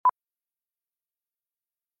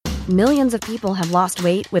Millions of people have lost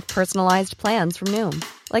weight with personalized plans from Noom.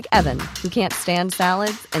 Like Evan, who can't stand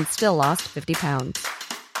salads and still lost 50 pounds.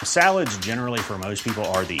 Salads generally for most people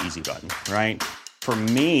are the easy button, right? For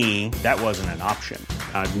me, that wasn't an option.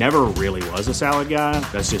 I never really was a salad guy.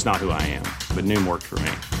 That's just not who I am. But Noom worked for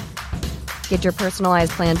me. Get your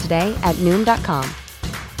personalized plan today at Noom.com.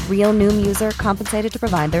 Real Noom user compensated to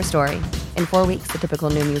provide their story. In 4 weeks, the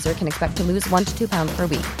typical Noom user can expect to lose 1 to 2 pounds per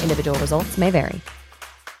week. Individual results may vary.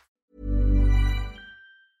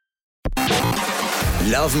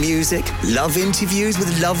 Love music? Love interviews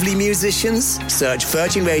with lovely musicians? Search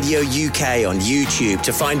Virgin Radio UK on YouTube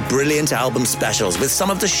to find brilliant album specials with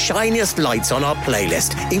some of the shiniest lights on our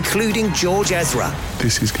playlist, including George Ezra.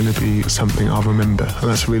 This is going to be something I'll remember, and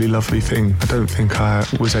that's a really lovely thing. I don't think I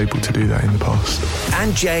was able to do that in the past.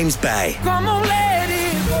 And James Bay. Come on, let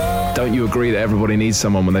it go. Don't you agree that everybody needs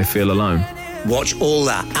someone when they feel alone? Watch all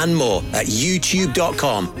that and more at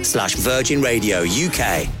youtube.com/Virgin Radio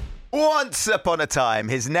UK. Once upon a time,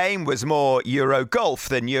 his name was more Eurogolf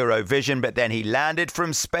than Eurovision, but then he landed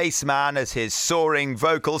from Spaceman as his soaring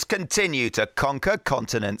vocals continue to conquer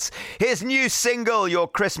continents. His new single, Your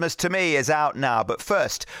Christmas to Me, is out now, but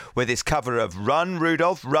first, with his cover of Run,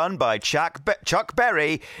 Rudolph, Run by Chuck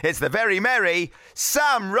Berry, it's the very merry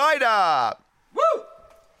Sam Ryder! Woo!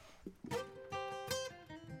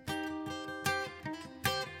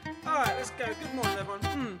 Alright, let's go. Good morning,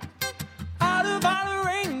 everyone. Out of all the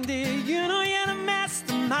reindeer, you know you're the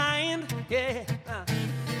mastermind, yeah.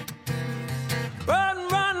 Run,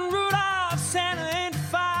 run, Rudolph, Santa ain't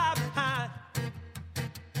far behind.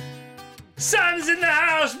 Sam's in the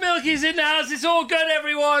house, Milky's in the house, it's all good,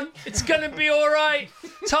 everyone. It's going to be all right.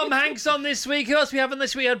 Tom Hanks on this week. Who else we have on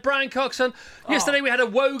this week? We had Brian Cox on. Yesterday we had a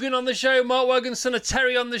Wogan on the show, Mark Wogan's son of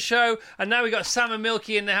Terry on the show, and now we got Sam and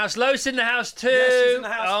Milky in the house. Lois in the house too. Yes, she's in the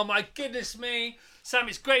house. Oh my goodness me. Sam,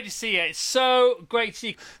 it's great to see you. It's so great to see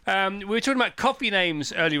you. We were talking about coffee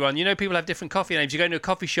names earlier on. You know, people have different coffee names. You go into a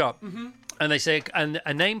coffee shop and they say,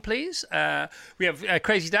 a name, please. We have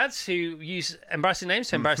crazy dads who use embarrassing names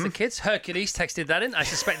to embarrass the kids. Hercules texted that in. I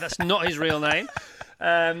suspect that's not his real name.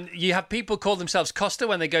 You have people call themselves Costa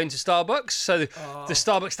when they go into Starbucks. So the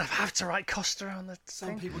Starbucks staff have to write Costa on the Some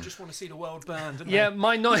thing. people just want to see the world burn, don't Yeah, they?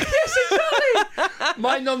 my non yes, exactly.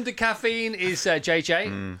 My non-decaffeine is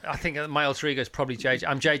JJ. I think my alter ego is probably JJ.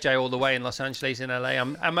 I'm JJ all the way in Los Angeles, in LA.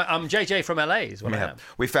 I'm JJ from LA, is what I am.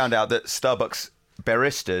 We found out that Starbucks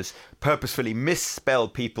baristas purposefully misspell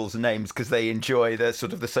people's names because they enjoy the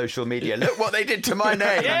sort of the social media. Look what they did to my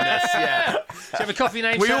name. Yeah. Do you have a coffee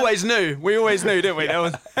name? We Sam? always knew, didn't we?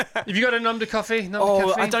 Have you got a nom de coffee?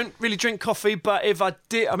 I don't really drink coffee, but if I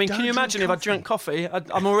did, I mean, can you imagine if I drank coffee?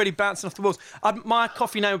 I'm already bouncing off the walls. My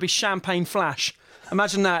coffee name would be Champagne Flash.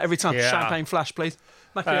 Imagine that every time. Yeah. Champagne Flash, please.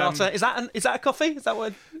 Macchiato. Is that a coffee? Is that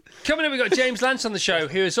what? Coming up, we've got James Lance on the show,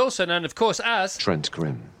 who is also known, of course, as Trent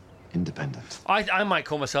Grimm, Independent. I might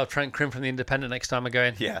call myself Trent Crim from the Independent next time I go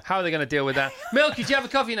in. Yeah. How are they going to deal with that? Milky, do you have a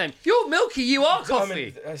coffee name? You're Milky, you are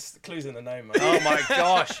coffee. There's clues in the name, mate. Oh my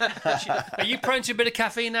gosh. Are you prone to a bit of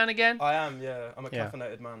caffeine now and again? I am, yeah. I'm a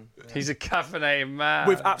caffeinated man. Yeah. He's a caffeinated man.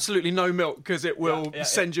 With absolutely no milk, because it will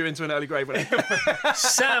send you into an early grave.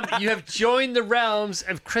 Sam, you have joined the realms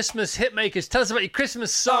of Christmas hitmakers. Tell us about your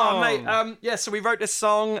Christmas song. Oh, mate. So we wrote this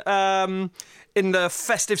song in the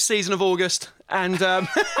festive season of August, and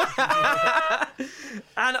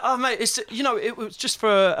mate, it's, you know, it was just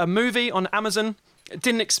for a movie on Amazon.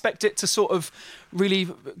 Didn't expect it to sort of really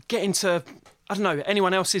get into, I don't know,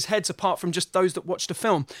 anyone else's heads apart from just those that watched the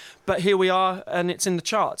film. But here we are, and it's in the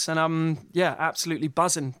charts, and absolutely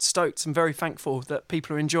buzzing, stoked, and very thankful that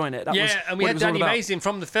people are enjoying it. And we had Danny Mazin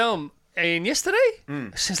from the film in yesterday.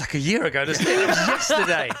 It seems like a year ago, doesn't it? It was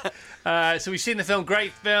yesterday. So we've seen the film.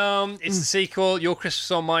 Great film. It's the sequel, Your Christmas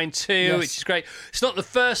on Mine Too, which is great. It's not the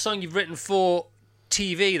first song you've written for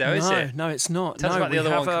TV, though, is it? No, it's not. Tell us about the other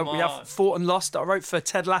one. We have Fought and Lost that I wrote for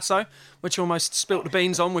Ted Lasso, which almost spilt the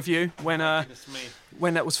beans on with you when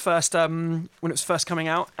that was first coming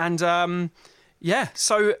out, and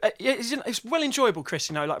so it's well enjoyable, Chris.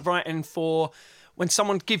 You know, like writing for. When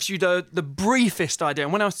someone gives you the briefest idea,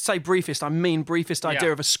 and when I say briefest, I mean briefest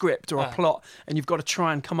idea of a script or a plot, and you've got to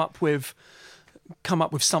try and come up with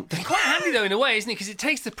something. It's quite handy though in a way, isn't it? Because it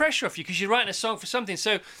takes the pressure off you because you're writing a song for something.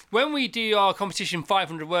 So when we do our competition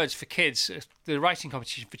 500 words for kids, the writing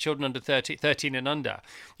competition for children under 13 and under,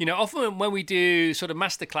 you know, often when we do sort of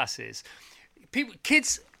master classes,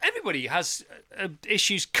 kids. Everybody has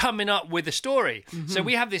issues coming up with a story. So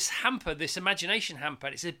we have this hamper, this imagination hamper.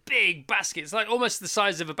 It's a big basket. It's like almost the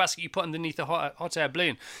size of a basket you put underneath a hot air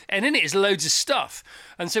balloon. And in it is loads of stuff.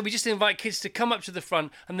 And so we just invite kids to come up to the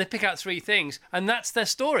front and they pick out 3 things. And that's their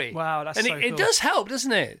story. Wow, that's and so it cool. does help,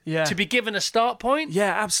 doesn't it? Yeah. To be given a start point.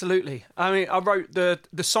 Yeah, absolutely. I mean, I wrote the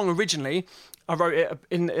song originally. I wrote it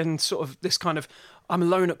in sort of this kind of, I'm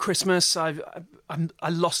alone at Christmas. I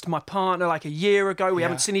lost my partner like a year ago. We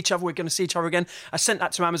haven't seen each other. We're going to see each other again. I sent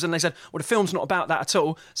that to Amazon. They said, well, the film's not about that at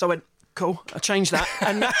all. So I went, cool, I changed that.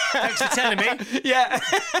 And thanks for telling me. Yeah.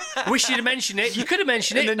 Wish you'd have mentioned it. You could have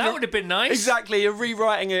mentioned it. That would have been nice. Exactly. You're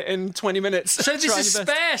rewriting it in 20 minutes. So there's a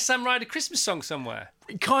spare Sam Ryder Christmas song somewhere.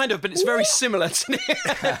 Kind of, but it's very similar to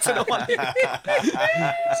the one.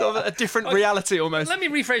 Sort of a different reality almost. Let me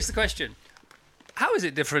rephrase the question. How is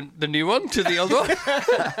it different, the new one, to the old one?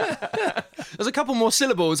 There's a couple more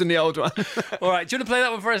syllables in the old one. All right, do you want to play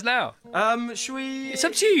that one for us now? Should we? It's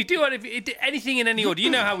up to you. Do anything in any order.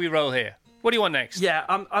 You know how we roll here. What do you want next? Yeah,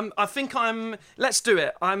 I think I'm. Let's do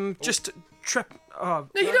it. I'm just. No,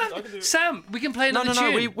 you don't have to. Sam, we can play another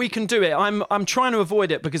tune. No, we can do it. I'm trying to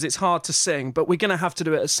avoid it because it's hard to sing, but we're going to have to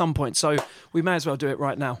do it at some point, so we may as well do it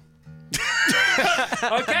right now.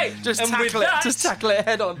 Okay, just tackle it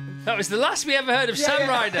head on. That was the last we ever heard of Sam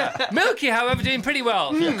Ryder. Milky, however, doing pretty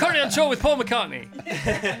well. Currently on tour with Paul McCartney.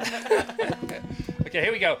 Okay,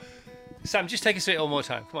 here we go. Sam, just take us through it one more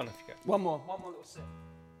time. Come on, off you go. One more little sip.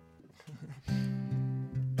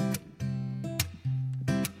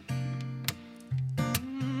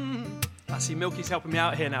 I see Milky's helping me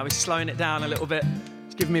out here now. He's slowing it down a little bit.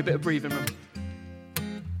 He's giving me a bit of breathing room.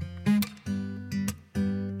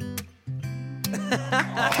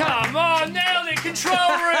 Come on, nailed it, control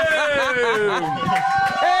room!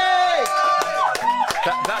 Hey!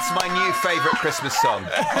 That's my new favourite Christmas song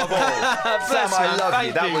of all. Sam, I love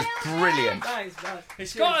you. That was brilliant.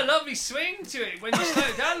 It's got a lovely swing to it when you slow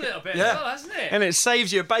it down a little bit as well, hasn't it? And it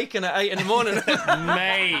saves you bacon at 8 in the morning.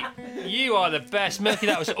 Mate, you are the best. Milky,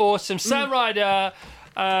 that was awesome. Sam Ryder,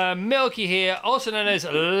 Milky here, also known as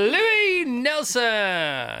Louis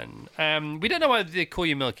Nelson. We don't know why they call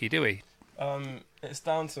you Milky, do we? It's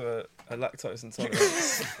down to a lactose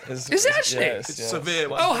intolerance. Is it actually? Yeah, it's severe.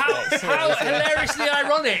 Oh, how hilariously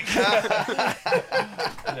ironic. Yeah,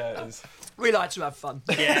 it is. We like to have fun.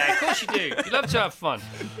 Yeah, of course you do. You love to have fun.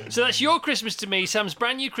 So that's Your Christmas to Me, Sam's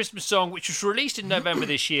brand new Christmas song, which was released in November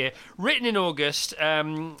this year, written in August,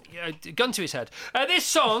 gun to his head. This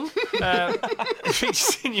song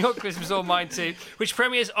features in Your Christmas or Mine Too, which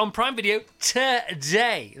premieres on Prime Video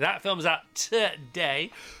today. That film's out today.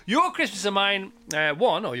 Your Christmas or Mine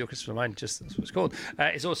 1, or Your Christmas or Mine, just that's what it's called,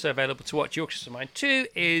 is also available to watch. Your Christmas or Mine 2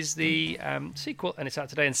 is the sequel, and it's out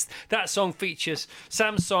today. And that song features,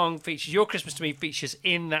 Sam's song features, Your Christmas to Me features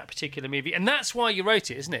in that particular movie. And that's why you wrote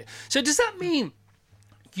it, isn't it? So does that mean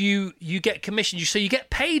you get commissioned? So you get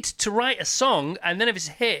paid to write a song, and then if it's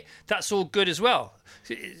a hit, that's all good as well?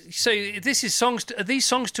 So this is are these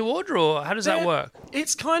songs to order, or how does that work?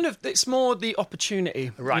 It's more the opportunity.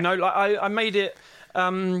 Right. You know, like I made it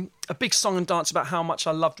a big song and dance about how much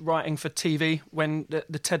I loved writing for TV when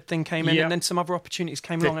the TED thing came in, and then some other opportunities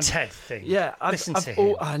came along. The TED thing. Yeah, Listen to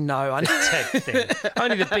him. I know. The TED thing.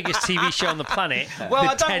 Only the biggest TV show on the planet. Well, the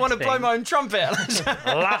I don't TED want to thing. blow my own trumpet.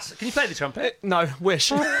 Can you play the trumpet? No, wish.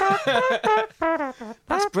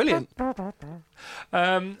 That's brilliant.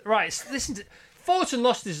 Right, so listen to... Fought and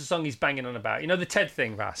Lost is a song he's banging on about. You know the TED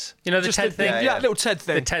thing, Vass? You know the Just TED thing? Yeah, little TED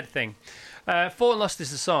thing. The TED thing. Fought and Lost is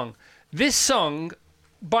the song. This song,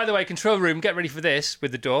 by the way, control room, get ready for this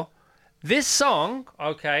with the door. This song,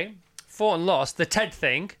 okay, Fought and Lost, the TED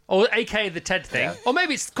thing, or aka the TED thing, or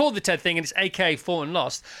maybe it's called the TED thing and it's aka Fought and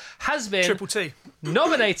Lost, has been Triple T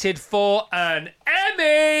nominated for an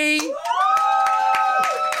Emmy.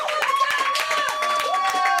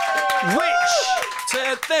 Which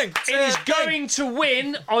TED thing. it is going to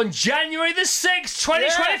win on January the 6th,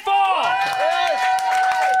 2024.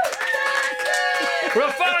 The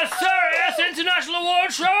first serious international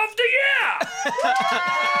award show of the year.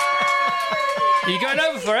 Are you going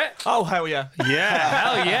over for it? Oh, hell yeah. Yeah,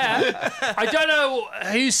 hell yeah. I don't know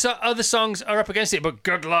whose other songs are up against it, but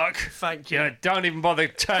good luck. Thank you. Yeah, don't even bother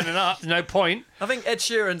turning up. There's no point. I think Ed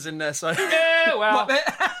Sheeran's in there, so... Yeah, well,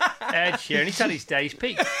 Ed Sheeran, he's had his days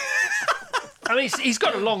peak. I mean, he's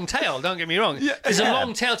got a long tail, don't get me wrong. There's a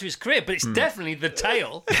long tail to his career, but it's definitely the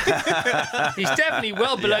tail. He's definitely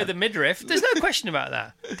well below the midriff. There's no question about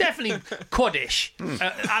that. Definitely quaddish.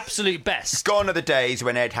 Absolute best. Gone are the days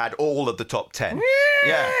when Ed had all of the top 10.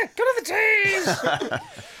 Yeah. Gone are the days.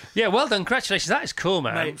 Yeah, well done. Congratulations. That is cool,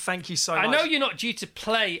 man. Mate, thank you so much. I know you're not due to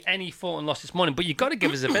play any Fought and Lost this morning, but you've got to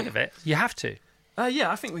give us a bit of it. You have to.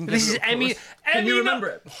 Yeah, I think we can. This is Emmy. Can you remember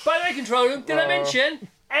it? By the way, control room, did I mention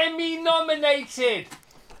Emmy nominated?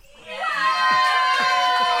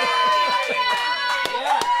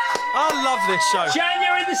 I love this show.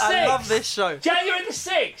 January the 6th. I love this show. January the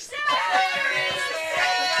 6th.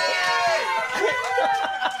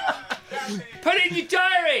 Put it in your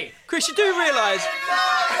diary. Chris, you do realise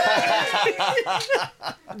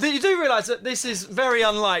that this is very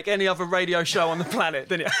unlike any other radio show on the planet,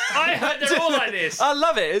 don't you? I heard they're all like this. I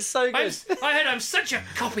love it. It's so good. I heard I'm such a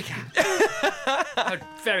copycat. How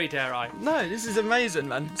very dare I? No, this is amazing,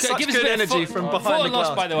 man. Such give us good a bit energy of from Fought behind the and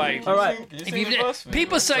Lost, glass. by the way. All right.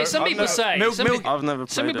 People say, some people say, I've never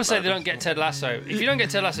some played people it, say but- they don't get Ted Lasso. If you don't get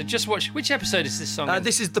Ted Lasso, just watch. Which episode is this song? in?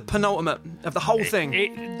 This is the penultimate of the whole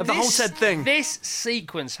thing, of the whole Ted thing. This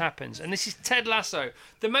sequence happens, and this is Ted Lasso,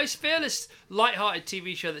 the most fearless, light-hearted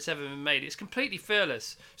TV show that's ever been made. It's completely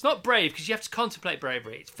fearless. It's not brave because you have to contemplate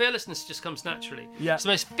bravery. It's fearlessness just comes naturally. Yeah. It's the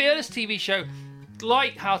most fearless TV show,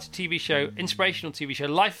 light-hearted TV show, inspirational TV show,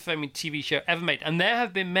 life-affirming TV show ever made, and there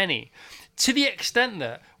have been many. To the extent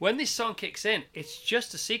that when this song kicks in, it's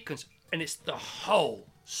just a sequence, and it's the whole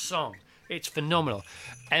song. It's phenomenal.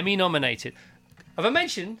 Emmy nominated. Have I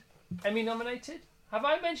mentioned Emmy nominated? Have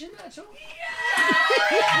I mentioned that at all?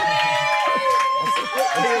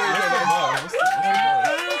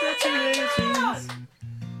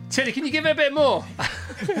 Tilly, can you give it a bit more?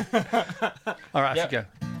 All right, off you go.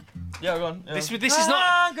 Yeah, go on. Yeah. This is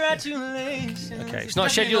not. Congratulations. Okay, it's not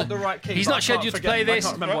scheduled. Not the right key, He's but not I scheduled can't to play forget- I this.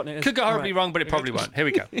 can't remember what it is. Could go horribly Right. wrong, but it probably won't. Here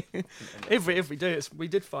we go. If we do, we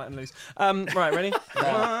did fight and lose. Right, ready?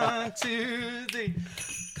 1, 2, 3.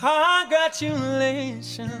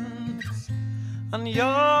 Congratulations on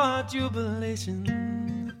your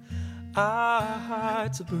jubilation. Our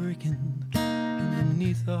hearts are breaking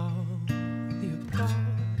underneath all the applause.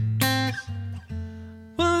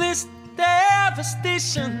 Well, this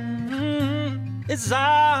devastation is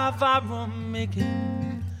our viral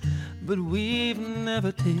making, but we've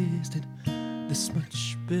never tasted this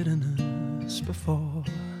much bitterness before.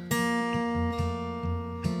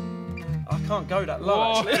 I can't go that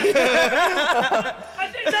low, actually. I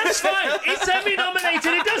think that's fine. It's Emmy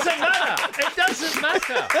nominated. It doesn't matter. It doesn't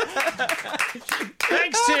matter.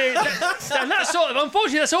 Thanks to and that's sort of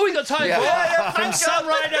unfortunately that's all we got time for from Sun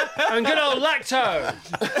Ryder and good old Lacto.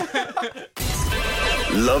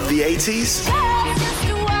 Love the 80s?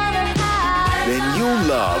 Then you'll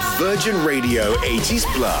love Virgin Radio 80s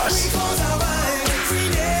Plus.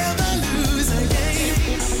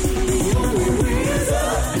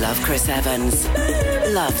 Love Chris Evans.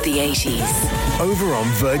 Love the 80s. Over on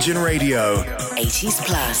Virgin Radio. 80s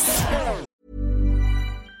Plus.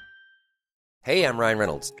 Hey, I'm Ryan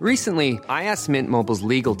Reynolds. Recently, I asked Mint Mobile's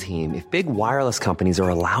legal team if big wireless companies are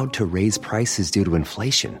allowed to raise prices due to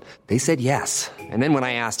inflation. They said yes. And then when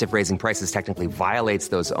I asked if raising prices technically violates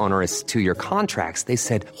those onerous 2-year contracts, they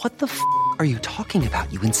said, "What the f*** are you talking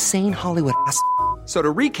about, you insane Hollywood ass?" So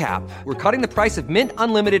to recap, we're cutting the price of Mint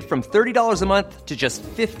Unlimited from $30 a month to just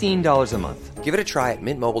 $15 a month. Give it a try at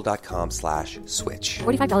mintmobile.com/switch.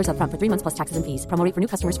 $45 up front for 3 months plus taxes and fees. Promo rate for new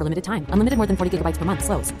customers for limited time. Unlimited more than 40 gigabytes per month.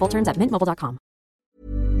 Slows full terms at mintmobile.com.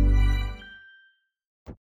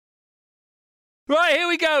 Right, here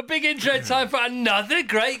we go. Big intro time for another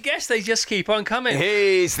great guest. They just keep on coming.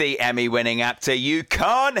 He's the Emmy-winning actor you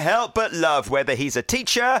can't help but love, whether he's a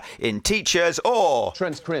teacher, in Teachers, or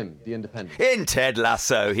Trent Krim, The Independent. in Ted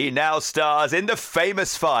Lasso. He now stars in The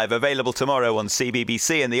Famous Five, available tomorrow on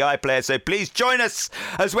CBBC and the iPlayer. So please join us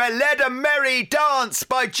as we're led a merry dance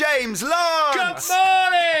by James Lance. Good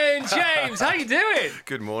morning, James. How you doing?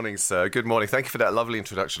 Good morning, sir. Good morning. Thank you for that lovely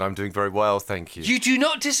introduction. I'm doing very well, thank you. You do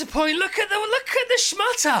not disappoint. Look at the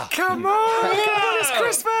schmutter. Come on, it's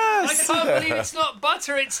Christmas. I can't believe it's not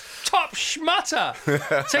butter. It's top schmutter.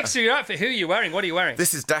 Take us through your outfit. Who are you wearing? What are you wearing?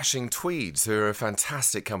 This is Dashing Tweeds, who are a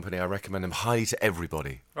fantastic company. I recommend them highly to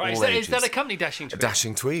everybody. Right, all is that ages. a company, Dashing Tweeds?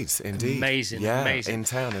 Dashing Tweeds, indeed. Amazing, yeah, amazing. in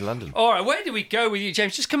town, in London. All right, where do we go with you,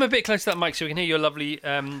 James? Just come a bit closer to that mic so we can hear your lovely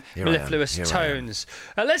mellifluous tones.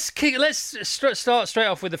 Let's start straight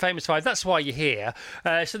off with The Famous Five. That's why you're here.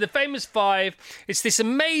 So The Famous Five, it's this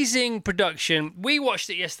amazing production. We watched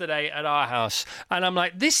it yesterday at our house, and I'm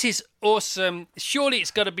like, this is awesome. Surely it's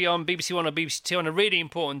got to be on BBC One or BBC Two on a really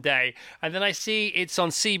important day. And then I see it's on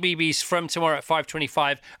CBeebies from tomorrow at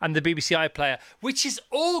 5:25 and the BBC iPlayer, which is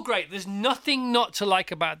all great. There's nothing not to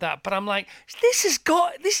like about that. But I'm like, this has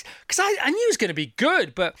got this, because I knew it was going to be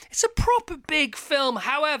good, but it's a proper big film.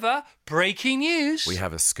 However, breaking news. We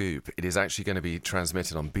have a scoop. It is actually going to be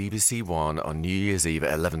transmitted on BBC One on New Year's Eve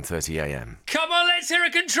at 11:30 a.m. Come on, let's hear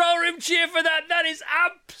a control room cheer for that. That is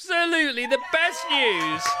absolutely the best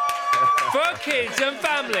news for kids and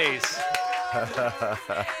families.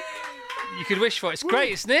 You could wish for it. It's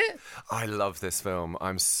great, isn't it? I love this film.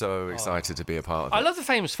 I'm so excited to be a part of it. I love the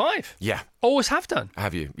Famous Five. Yeah. Always have done.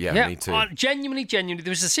 Have you? Yeah, me too. Genuinely. There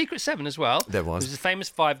was a Secret Seven as well. There was. There was the Famous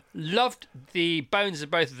Five. Loved the bones of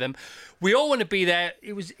both of them. We all want to be there.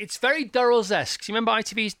 It's very Durrells-esque. You remember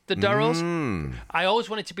ITV's The Durrells? I always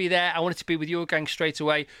wanted to be there. I wanted to be with your gang straight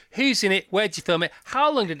away. Who's in it? Where did you film it? How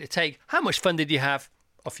long did it take? How much fun did you have?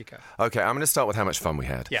 Off you go. Okay, I'm going to start with how much fun we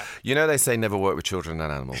had. Yeah. You know they say never work with children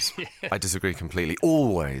and animals. Yeah. I disagree completely.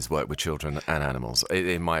 Always work with children and animals,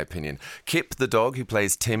 in my opinion. Kip the dog, who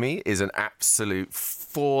plays Timmy, is an absolute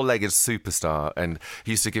four-legged superstar, and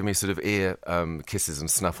he used to give me sort of ear kisses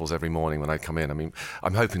and snuffles every morning when I come in. I mean,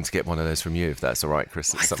 I'm hoping to get one of those from you, if that's all right,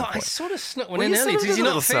 Chris, at some point. I sort of snuck one in earlier. Did you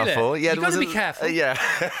not feel snuffle. it? Yeah, You've got to be careful. Yeah.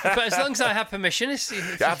 But as long as I have permission, it's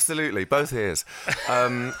Absolutely, both ears.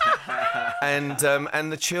 And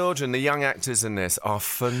the children, the young actors in this are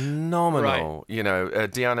phenomenal. Right. You know,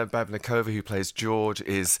 Diana Babnikova, who plays George,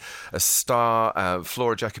 is a star.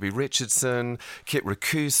 Flora Jacobi Richardson, Kit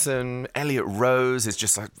Rakusin, Elliot Rose is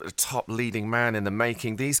just a top leading man in the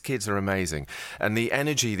making. These kids are amazing. And the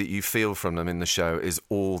energy that you feel from them in the show is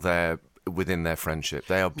all there within their friendship.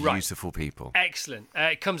 They are beautiful people. Excellent.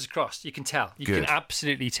 It comes across. You can tell. You Good. can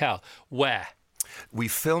absolutely tell. Where? We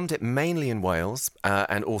filmed it mainly in Wales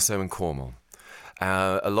and also in Cornwall.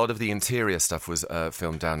 A lot of the interior stuff was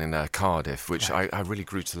filmed down in Cardiff, which I really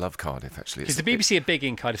grew to love Cardiff, actually. Because the BBC are big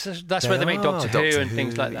in Cardiff. That's where they make Doctor Who and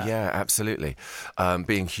things like that. Yeah, absolutely.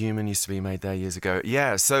 Being Human used to be made there years ago.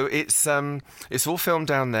 Yeah, so it's all filmed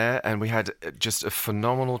down there, and we had just a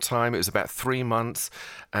phenomenal time. It was about 3 months,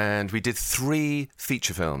 and we did 3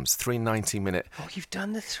 feature films, 3 90-minute... Oh, you've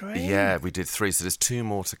done the 3? Yeah, we did 3, so there's 2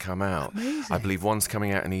 more to come out. Amazing. I believe one's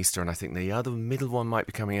coming out in Easter, and I think the other middle one might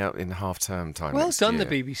be coming out in half-term time. Well done, year.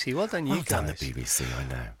 the BBC. Well done, you Well guys. done, the BBC, I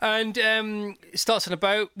know. And it starts on a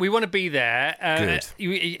boat. We want to be there.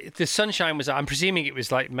 Good. The sunshine was... I'm presuming it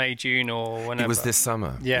was like May, June or whenever. It was this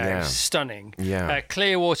summer. Yeah, it was stunning. Yeah.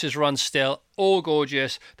 Clear waters run still. All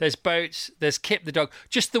gorgeous. There's boats. There's Kip the dog.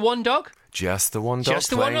 Just the one dog? Just the one dog. Just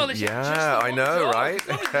the one dog. Yeah, I know, right?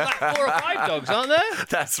 There's like 4 or 5 dogs, aren't there?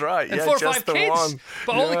 That's right. And yeah, 4 or just 5 the kids. one.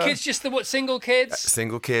 But all the kids, just the single kids.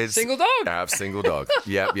 Single kids. Single dog. Single dog.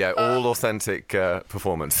 Yeah. All authentic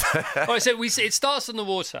performance. All right, so it starts on the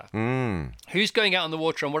water. Who's going out on the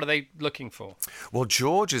water, and what are they looking for? Well,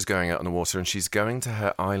 George is going out on the water, and she's going to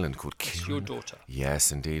her island called Kieran. It's your daughter.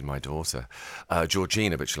 Yes, indeed, my daughter.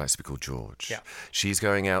 Georgina, but she likes to be called George. Yeah. She's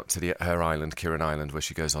going out to her island, Kieran Island, where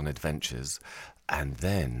she goes on adventures. And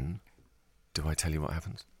then, do I tell you what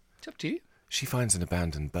happens? It's up to you. She finds an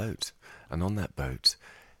abandoned boat, and on that boat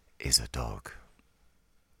is a dog.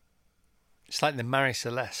 It's like the Marie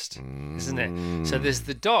Celeste, isn't it? So there's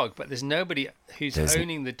the dog, but there's nobody who's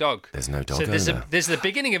owning the dog. There's no dog so owner. There's the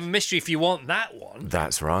beginning of a mystery if you want that one.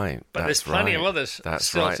 That's right. But there's plenty of others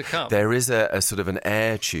still to come. There is a sort of an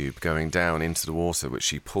air tube going down into the water, which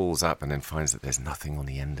she pulls up and then finds that there's nothing on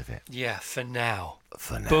the end of it. Yeah, for now.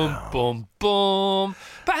 For now. Boom, boom, boom.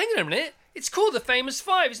 But hang on a minute. It's called the Famous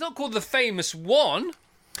Five. It's not called the Famous One.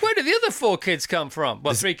 Where do the other 4 kids come from?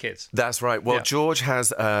 Well, 3 kids. That's right. Well, George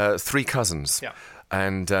has 3 cousins. Yeah.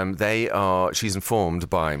 And she's informed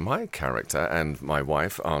by my character and my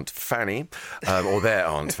wife, Aunt Fanny, or their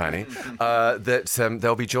Aunt Fanny, that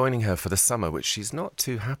they'll be joining her for the summer, which she's not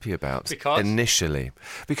too happy about initially,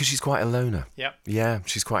 because she's quite a loner. Yep. Yeah,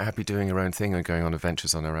 she's quite happy doing her own thing and going on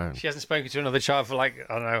adventures on her own. She hasn't spoken to another child for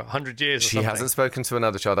 100 years or something. She hasn't spoken to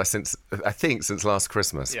another child, I think, since last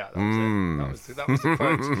Christmas. Yeah, that was it. That was the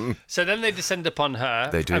quote. So then they descend upon her.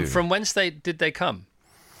 They do. And from whence did they come?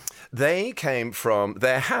 They came from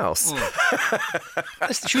their house.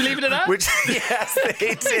 Should we leave it at that? Yes,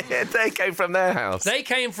 they did. They came from their house. They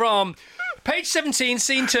came from page 17,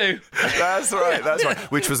 scene 2. That's right.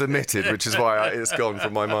 Which was omitted, which is why it's gone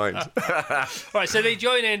from my mind. Right, so they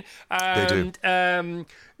join in. They do.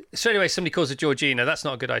 So anyway, somebody calls her Georgina. That's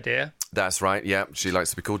not a good idea. That's right, yeah. She likes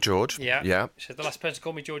to be called George. Yeah. So the last person to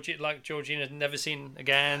call me Georgina, never seen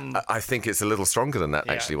again. I think it's a little stronger than that,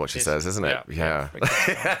 actually, what she says, isn't it? Yeah.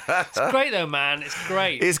 It's great, though, man. It's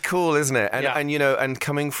great. It's cool, isn't it? And you know, and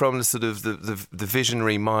coming from the sort of the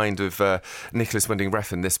visionary mind of Nicholas Winding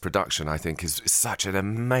Refn, this production, I think, is such an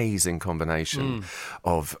amazing combination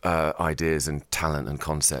of ideas and talent and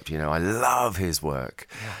concept. You know, I love his work.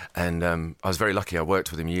 Yeah. And I was very lucky. I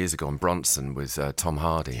worked with him years ago on Bronson with Tom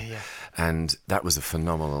Hardy. Yeah. And that was a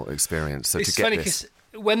phenomenal experience. So It's to get funny this...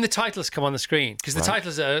 because when the titles come on the screen, because the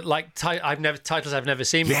titles are like titles I've never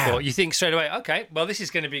seen before, you think straight away, okay, well, this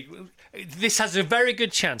is going to be... This has a very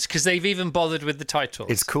good chance because they've even bothered with the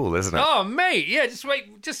titles. It's cool, isn't it? Oh, mate, yeah,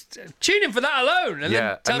 just tune in for that alone and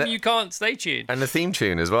then tell me you can't stay tuned. And the theme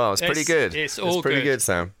tune as well. It's pretty good. It's all pretty good,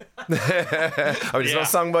 Sam. I mean, it's not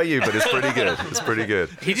sung by you, but it's pretty good. It's pretty good.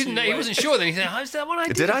 He didn't know, he wasn't sure then. He said, is that what I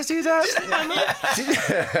did? Did I do that?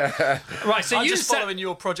 Right, so I'm just following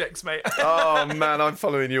your projects, mate. Oh, man, I'm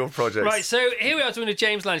following your projects. Right, so here we are talking to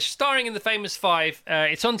James Lange, starring in The Famous Five.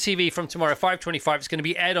 It's on TV from tomorrow, 5:25. It's going to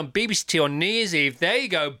be aired on BBC Two on New Year's Eve. There you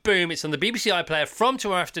go, boom. It's on the BBC iPlayer from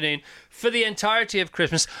tomorrow afternoon for the entirety of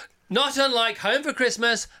Christmas. Not unlike Home for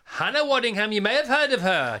Christmas, Hannah Waddingham. You may have heard of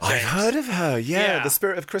her, James. I've heard of her, yeah. The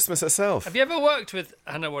spirit of Christmas herself. Have you ever worked with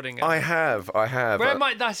Hannah Waddingham? I have. Where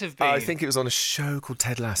might that have been? I think it was on a show called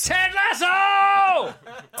Ted Lasso. Ted Lasso!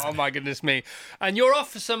 Oh, my goodness me. And you're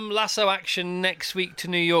off for some Lasso action next week to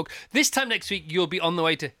New York. This time next week, you'll be on the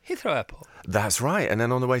way to Heathrow Airport. That's right, and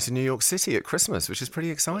then on the way to New York City at Christmas, which is pretty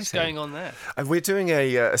exciting. What's going on there? We're doing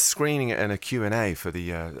a screening and a Q&A for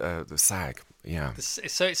the SAG. Yeah.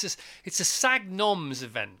 So it's a SAG Noms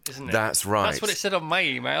event, isn't it? That's right. That's what it said on my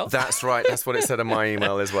email. That's right. That's what it said on my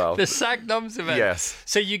email as well. The SAG Noms event. Yes.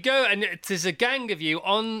 So you go, and there's a gang of you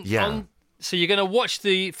on. So you're going to watch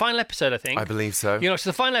the final episode, I think. I believe so. You're going to watch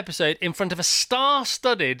the final episode in front of a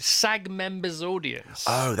star-studded SAG members audience.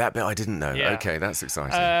 Oh, that bit I didn't know. Yeah. Okay, that's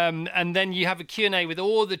exciting. And then you have a Q&A with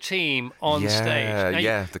all the team on stage.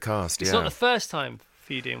 Now, the cast, It's not the first time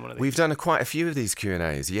for you doing one of these. We've done quite a few of these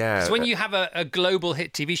Q&As, yeah. So when you have a global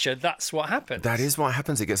hit TV show, that's what happens. That is what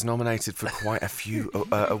happens. It gets nominated for quite a few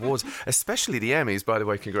awards, especially the Emmys. By the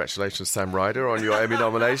way, congratulations, Sam Ryder, on your Emmy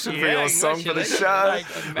nomination for your song for the show,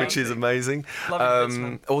 which is amazing.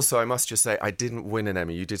 Also, I must just say, I didn't win an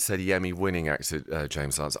Emmy. You did say the Emmy-winning actor,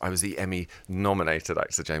 James Lance. I was the Emmy-nominated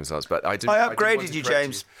actor, James Lance. But I upgraded you,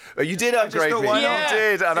 James. You did upgrade me. Why not? You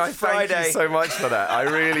did, and I thank you so much for that. I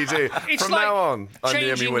really do. It's From like now on, I'm the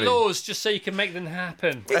changing Emmy-winning. laws just so you can make them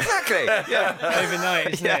happen. Exactly. Yeah.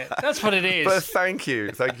 Overnight, isn't it? That's what it is. But thank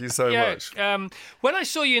you so much. When I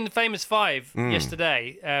saw you in The Famous Five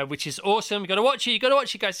yesterday, which is awesome, you got to watch it,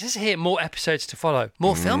 guys. This is here, more episodes to follow,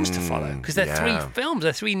 more films to follow, because they're 3 films,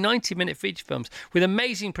 they're 3 90-minute feature films with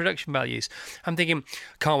amazing production values. I'm thinking,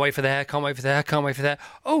 can't wait for the hair.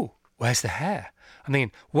 Oh, where's the hair? I'm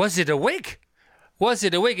thinking, was it a wig? Was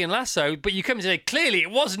it a wig in Lasso? But you come to say, clearly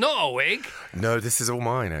it was not a wig. No, this is all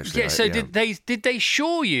mine, actually. Yeah, so did they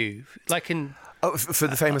show you, like in... Oh, for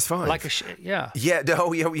The Famous Five? Like yeah. Yeah,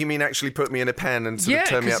 you mean actually put me in a pen and sort of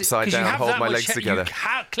turn me upside down, hold my legs together?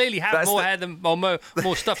 You clearly have more hair than, or more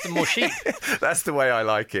stuff than more sheep. That's the way I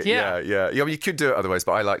like it. Yeah. Yeah. I mean, you could do it other ways,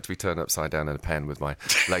 but I like to be turned upside down in a pen with my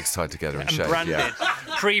legs tied together and shaved. Branded.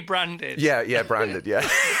 Pre-branded. Yeah, branded, yeah.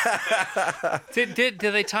 Did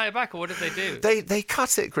they tie it back, or what did they do? They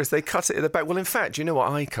cut it, Chris. They cut it at the back. Well, in fact, you know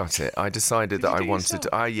what? I cut it. I decided that I wanted to...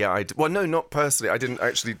 Well, no, not personally. I didn't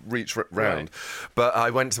actually reach round. Right. But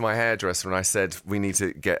I went to my hairdresser and I said, we need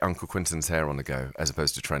to get Uncle Quinton's hair on the go, as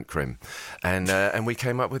opposed to Trent Crim. And we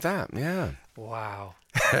came up with that, yeah. Wow.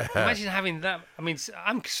 Imagine having that. I mean,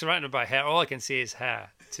 I'm surrounded by hair. All I can see is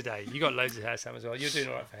hair today. You got loads of hair, Sam, as well. You're doing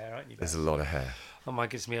all right for hair, aren't you? There's a lot of hair. Oh, my,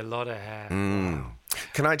 gives me a lot of hair. Wow.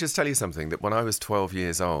 Can I just tell you something? That when I was 12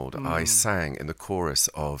 years old, I sang in the chorus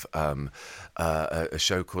of a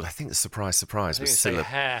show called, I think, Surprise, Surprise. I think with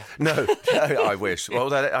hair. No, I wish.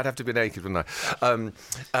 Well, I'd have to be naked, wouldn't I?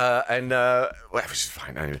 Well, which is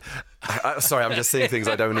fine. Anyway. Sorry, I'm just seeing things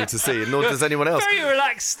I don't need to see, nor does anyone else. Very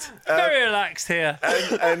relaxed here.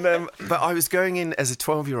 But I was going in as a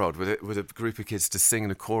 12-year-old with a group of kids to sing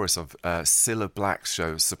in a chorus of Cilla Black's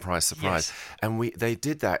show, Surprise, Surprise. Yes. And they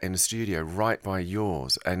did that in a studio right by yours.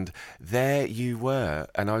 And there you were,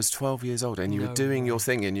 and I was 12 years old, and you were doing your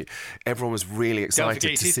thing, and everyone was really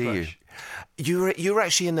excited to see you. You were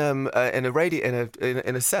actually in a radio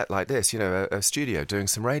in a set like this, a studio doing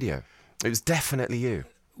some radio. It was definitely you.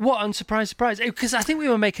 What, on Surprise, because I think we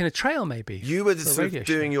were making a trail, maybe. You were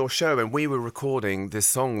doing your show, and we were recording this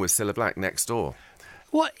song with Cilla Black next door.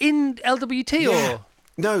 What, in LWT or?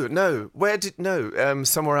 No.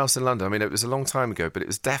 Somewhere else in London. I mean, it was a long time ago, but it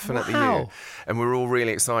was definitely you. And we were all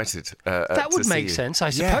really excited. That would make sense. I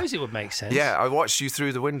suppose it would make sense. Yeah, I watched you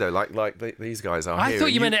through the window, like these guys are here. I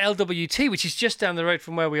thought you meant at LWT, which is just down the road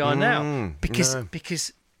from where we are now.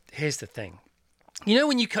 Because here's the thing. You know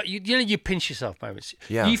when you pinch yourself moments.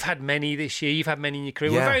 Yeah. You've had many this year. You've had many in your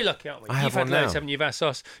career. We're very lucky, aren't we? You've had loads, haven't you,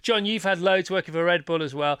 Vassos? John, you've had loads working for Red Bull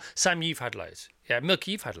as well. Sam, you've had loads. Yeah,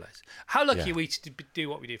 Milky, you've had loads. How lucky Yeah. are we to do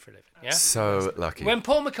what we do for a living? Yeah. So lucky. When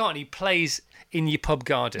Paul McCartney plays in your pub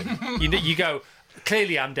garden, you go,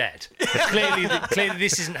 clearly I'm dead. Clearly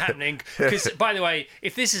this isn't happening. Because, by the way,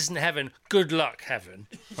 if this isn't heaven, good luck, heaven.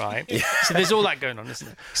 Right? So there's all that going on, isn't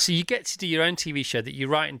there? So you get to do your own TV show that you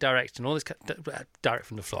write and direct and all this. Direct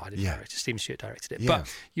from the floor. I didn't direct it. Stephen Stewart directed it. Yeah.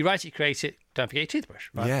 But you write it, create it. Don't forget your toothbrush.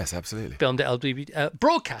 Right? Yes, absolutely. Filmed at LWT,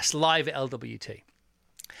 broadcast live at LWT.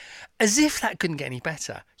 As if that couldn't get any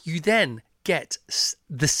better, you then get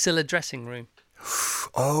the Scylla dressing room.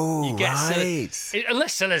 Oh, You get right. Scylla,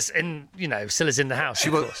 unless Scylla's in the house.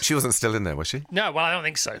 She wasn't still in there, was she? No, well, I don't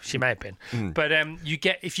think so. She may have been, but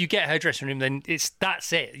if you get her dressing room, then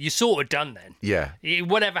that's it. You're sort of done then. Yeah.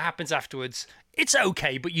 Whatever happens afterwards, it's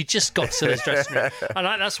okay. But you just got Scylla's dressing room, and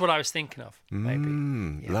that's what I was thinking of.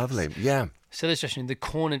 Maybe. Lovely. Yeah. Scylla's dressing room, the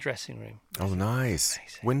corner dressing room. Oh, nice.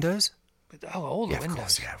 Windows? All the Yeah, windows. of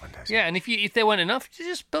course, yeah, windows. Yeah, and if there weren't enough, you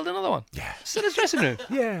just build another one. Yeah. Scylla's dressing room.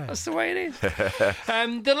 Yeah. That's the way it is.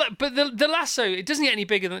 But the lasso, it doesn't get any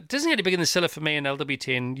bigger than Scylla for me and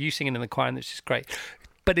LWT and you singing in the choir, and that's just great.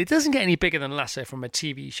 But it doesn't get any bigger than Lasso from a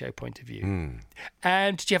TV show point of view.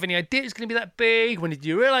 Did you have any idea it was going to be that big? When did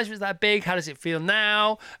you realise it was that big? How does it feel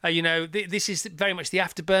now? This is very much the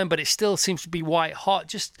afterburn, but it still seems to be white hot.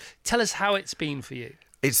 Just tell us how it's been for you.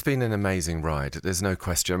 It's been an amazing ride. There's no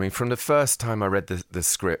question. I mean, from the first time I read the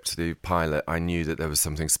script, the pilot, I knew that there was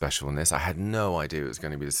something special in this. I had no idea it was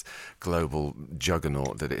going to be this global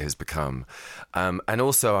juggernaut that it has become. And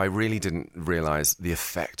also, I really didn't realise the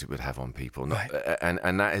effect it would have on people.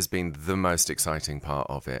 And that has been the most exciting part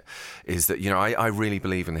of it, is that, I really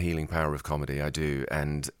believe in the healing power of comedy. I do.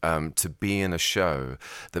 And to be in a show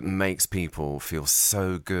that makes people feel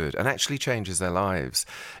so good and actually changes their lives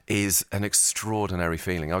is an extraordinary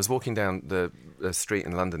feeling. I was walking down the street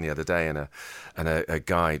in London the other day, and a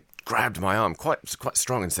guy grabbed my arm quite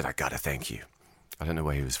strong and said, "I gotta thank you." I don't know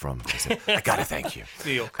where he was from. He said, "I gotta thank you."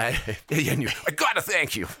 New York. I gotta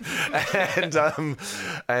thank you.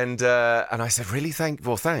 And I said, "Really?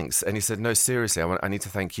 Thanks." And he said, "No, seriously, I need to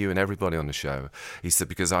thank you and everybody on the show." He said,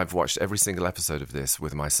 "Because I've watched every single episode of this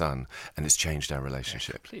with my son, and it's changed our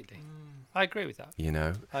relationship." Yeah, completely. I agree with that.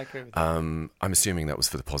 I agree with that. I'm assuming that was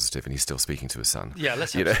for the positive, and he's still speaking to his son. Yeah,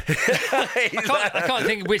 let's. I can't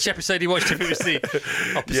think which episode he watched if it was the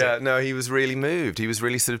opposite. Yeah, no, he was really moved. He was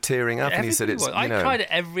really sort of tearing up, and he said, "It's." I cried at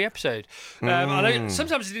every episode.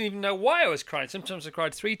 Sometimes I didn't even know why I was crying. Sometimes I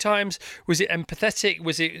cried 3 times. Was it empathetic?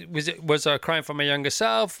 Was I crying for my younger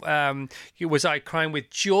self? Was I crying with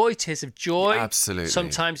joy, tears of joy? Absolutely.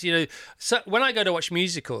 Sometimes, so when I go to watch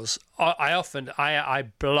musicals, I often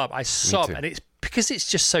blub, I sob, and it's because it's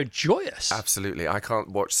just so joyous. Absolutely. I can't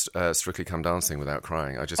watch Strictly Come Dancing without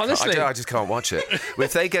crying. I just Honestly. can't, I just can't watch it.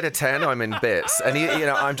 If they get a 10, I'm in bits. And,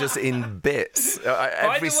 I'm just in bits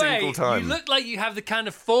every single time. You look like you have the kind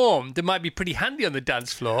of form that might be pretty handy on the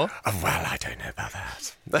dance floor. Oh, well, I don't know about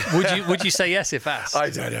that. Would you say yes if asked? I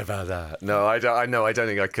don't know about that. No, I don't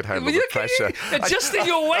think I could handle the pressure. Adjusting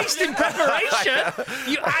your waist in preparation.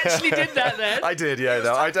 You actually did that then. I did, yeah.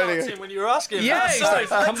 No, I don't think. When you were asking, sorry,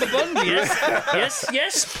 Cumberbund.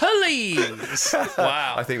 Yes, please.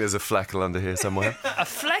 Wow. I think there's a fleckle under here somewhere. A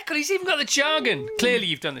fleckle? He's even got the jargon. Clearly,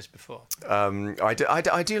 you've done this before. I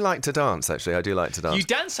do like to dance. Actually, I do like to dance. You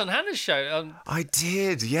danced on Hannah's show. I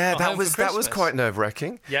did. Yeah, that was quite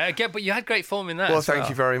nerve-wracking. Yeah, but you had great form in that. Well, thank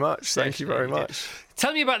you very much. Thank you very much.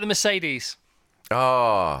 Tell me about the Mercedes.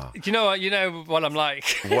 Oh. You know what I'm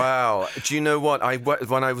like. Wow. Do you know what?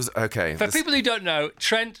 When I was... Okay. For people who don't know,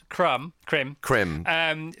 Trent Krim,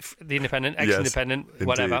 the Independent, ex-Independent, yes,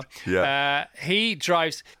 whatever. Indeed. Yeah. He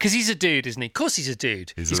drives... Because he's a dude, isn't he? Of course he's a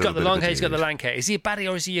dude. He's got the long hair, he's got the lank hair. Is he a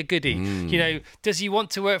baddie or is he a goodie? Does he want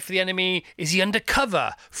to work for the enemy? Is he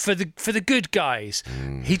undercover for the good guys?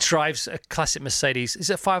 He drives a classic Mercedes. Is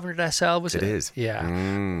it 500 SL, was it? It is.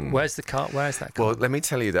 Yeah. Where's the car? Where's that car? Well, let me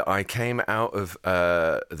tell you that I came out of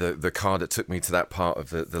the car that took me to that part of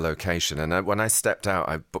the location, and when I stepped out,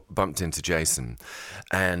 I bumped into Jason,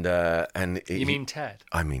 and you mean Ted?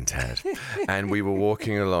 I mean Ted. And we were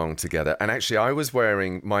walking along together, and actually I was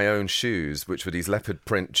wearing my own shoes, which were these leopard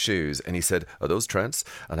print shoes, and he said, "Are those Trent's?"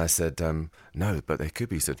 And I said, "No, but they could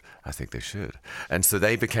be." He said, "I think they should." And so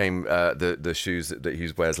they became the shoes that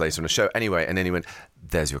he wears later on the show. Anyway, and then he went,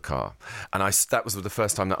 "There's your car." And that was the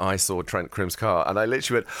first time that I saw Trent Krim's car, and I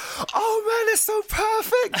literally went, "Oh man, they're so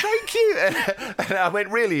perfect. Thank you. And I went,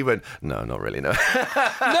 really? He went, no, not really, no.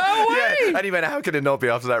 No way. Yeah. And he went, how could it not be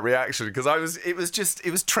after that reaction? Because it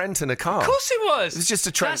was Trent in a car. Of course it was. It was just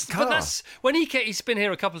a Trent car. But that's when he's been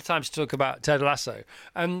here a couple of times to talk about Ted Lasso.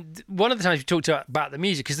 And one of the times we talked about the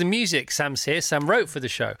music, because the music, Sam's here, Sam wrote for the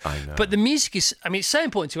show. I know. But the music is, it's so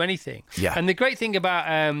important to anything. Yeah. And the great thing about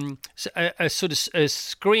a sort of a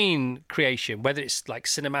screen creation, whether it's like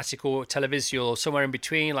cinematic or televisual or somewhere in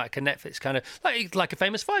between, like a Netflix kind of, like a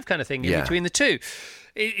Famous Five kind of thing in between the two,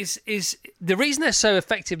 is the reason they're so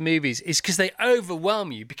effective movies is because they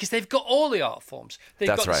overwhelm you, because they've got all the art forms. They've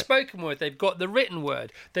got the spoken word, they've got the written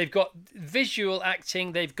word, they've got visual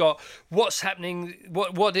acting, they've got what's happening,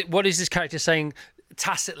 what is this character saying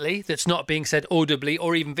tacitly that's not being said audibly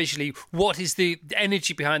or even visually, what is the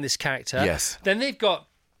energy behind this character. Yes. Then they've got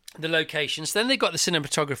the locations, then they've got the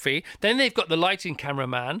cinematography, then they've got the lighting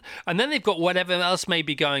cameraman, and then they've got whatever else may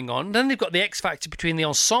be going on. Then they've got the X factor between the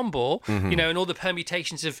ensemble, and all the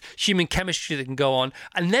permutations of human chemistry that can go on.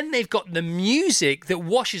 And then they've got the music that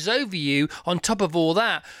washes over you on top of all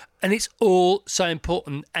that. And it's all so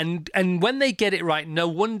important. And when they get it right, no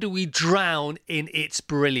wonder we drown in its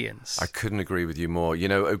brilliance. I couldn't agree with you more. You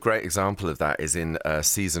know, a great example of that is in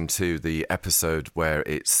season 2, the episode where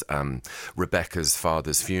it's Rebecca's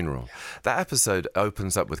father's funeral. That episode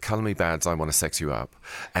opens up with Colour Me Bad's I Want to Sex You Up,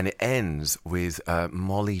 and it ends with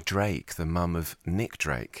Molly Drake, the mum of Nick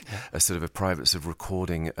Drake, a sort of a private sort of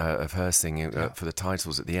recording of her singing for the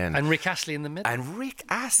titles at the end. And Rick Astley in the middle. And Rick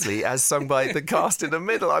Astley as sung by the cast in the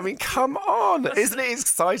middle. I mean, come on. Isn't it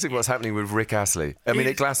exciting what's happening with Rick Astley? I mean,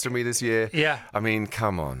 at Glastonbury this year. Yeah. I mean,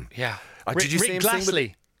 come on. Yeah. Did you see him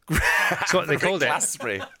sing That's what they called it.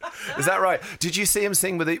 Glastonbury. Is that right? Did you see him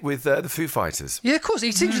sing with the Foo Fighters? Yeah, of course.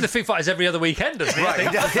 He sings with the Foo Fighters every other weekend, doesn't he? Right.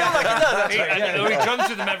 I feel like he does. Or he drums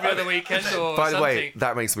with them every other weekend or By the something. way,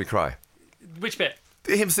 that makes me cry. Which bit?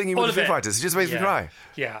 Him singing All with of the Foo it. Fighters. It just makes me cry.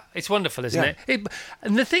 Yeah, it's wonderful, isn't it?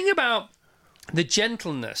 And the thing about the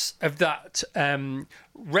gentleness of that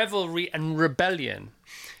revelry and rebellion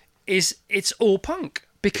is it's all punk,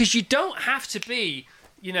 because you don't have to be,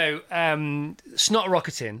 snot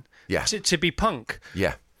rocketing to be punk.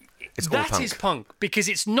 Yeah, it's all punk. That is punk, because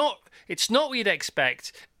it's not what you'd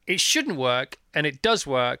expect. It shouldn't work, and it does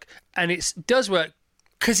work, and it does work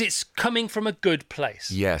because it's coming from a good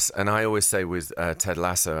place. Yes, and I always say with Ted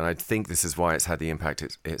Lasso, and I think this is why it's had the impact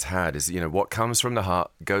it's had, is, what comes from the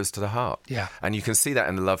heart goes to the heart. Yeah. And you can see that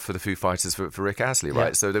in the love for the Foo Fighters for Rick Astley,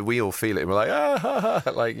 right? So that we all feel it, and we're like,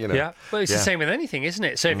 Yeah, well, it's the same with anything, isn't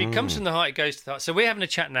it? So if it comes from the heart, it goes to the heart. So we're having a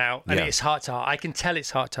chat now, and it's heart to heart. I can tell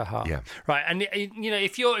it's heart to heart. Yeah. Right, and,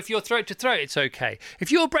 if you're throat to throat, it's okay.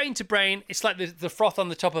 If you're brain to brain, it's like the froth on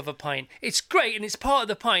the top of a pint. It's great, and it's part of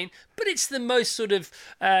the pint, but it's the most sort of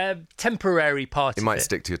temporary part of it. It might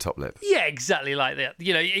stick to your top lip. Yeah, exactly like that.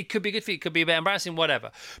 It could be good for you, it could be a bit embarrassing,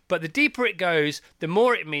 whatever. But the deeper it goes, the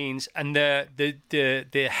more it means, and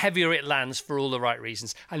the heavier it lands for all the right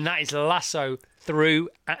reasons. And that is Lasso through.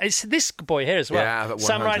 It's this boy here as well. Yeah,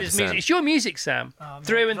 Sam Ryder's music. It's your music, Sam.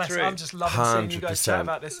 Through and through. I'm just loving seeing you guys chat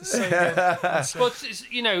about this. It's so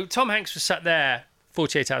good. Well, Tom Hanks was sat there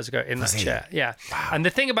 48 hours ago in that chair. Yeah. Wow. And the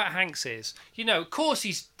thing about Hanks is, of course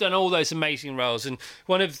he's done all those amazing roles, and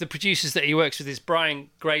one of the producers that he works with is Brian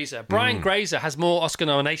Grazer. Brian Grazer has more Oscar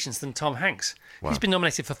nominations than Tom Hanks. Wow. He's been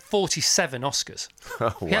nominated for 47 Oscars.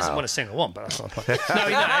 He hasn't won a single one, but that's not the point. No,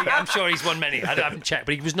 I'm sure he's won many. I haven't checked,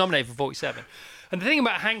 but he was nominated for 47. And the thing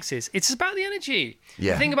about Hanks is, it's about the energy.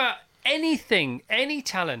 Yeah. The thing about anything, any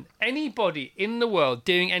talent, anybody in the world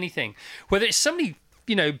doing anything, whether it's somebody,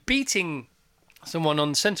 beating someone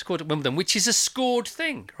on centre court at Wimbledon, which is a scored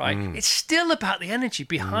thing, right? It's still about the energy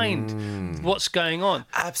behind what's going on.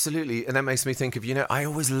 Absolutely. And that makes me think of, I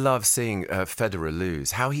always love seeing Federer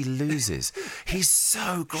lose, how he loses. He's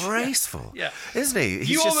so graceful, isn't he?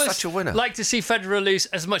 He's just such a winner. Like to see Federer lose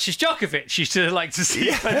as much as Djokovic used to like to see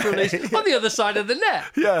Federer lose on the other side of the net.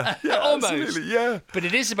 Yeah, almost. Absolutely, yeah. But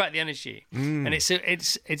it is about the energy, and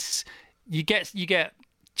it's you get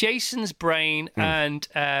Jason's brain and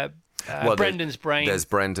Brendan's brain. There's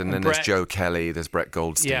Brendan and there's Joe Kelly. There's Brett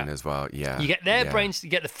Goldstein as well. Yeah. You get their brains, you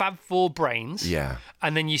get the Fab Four brains. Yeah.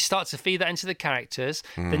 And then you start to feed that into the characters.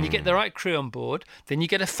 Then you get the right crew on board. Then you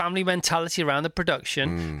get a family mentality around the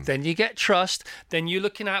production. Then you get trust. Then you're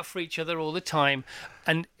looking out for each other all the time.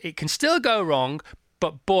 And it can still go wrong,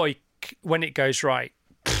 but boy, when it goes right,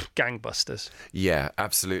 gangbusters. Yeah,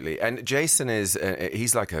 absolutely. And Jason is,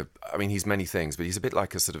 he's like he's many things, but he's a bit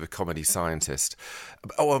like a sort of a comedy scientist.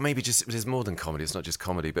 Oh, well, maybe just, it is more than comedy, it's not just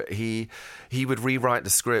comedy, but he would rewrite the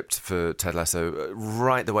script for Ted Lasso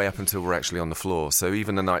right the way up until we're actually on the floor. So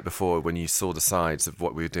even the night before, when you saw the sides of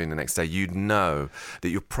what we were doing the next day, you'd know that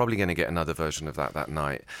you're probably going to get another version of that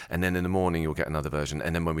night. And then in the morning, you'll get another version.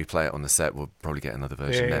 And then when we play it on the set, we'll probably get another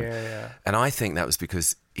version then. Yeah. And I think that was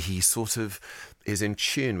because he sort of is in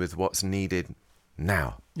tune with what's needed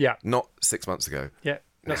now. Yeah. Not 6 months ago. Yeah.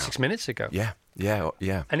 Not Now. 6 minutes ago. Yeah.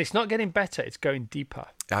 And it's not getting better, it's going deeper.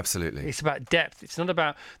 Absolutely. It's about depth. It's not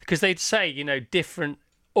about... Because they'd say, different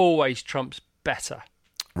always trumps better.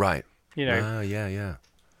 Right. Yeah.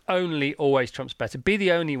 Only always trumps better. Be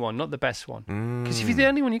the only one, not the best one. Because if you're the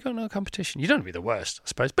only one, you've got no competition. You don't want to be the worst, I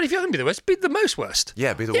suppose. But if you're going to be the worst, be the most worst.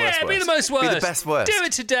 Yeah, be the worst. Yeah, be the most worst. Be the best worst. Do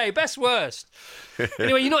it today, best worst.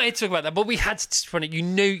 Anyway, you're not here to talk about that, but we had to run it. You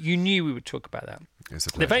knew we would talk about that. It's a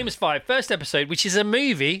The pleasure. Famous Five, first episode, which is a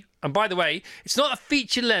movie. And by the way, it's not a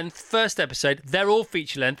feature-length first episode. They're all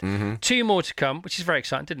feature-length. 2 more to come, which is very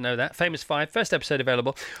exciting. Didn't know that. Famous Five, first episode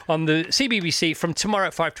available on the CBBC from tomorrow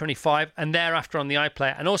at 5:25 and thereafter on the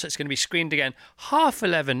iPlayer. And also it's going to be screened again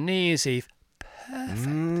 11:30 New Year's Eve.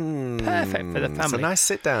 Perfect for the family. It's a nice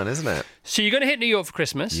sit down, isn't it? So you're going to hit New York for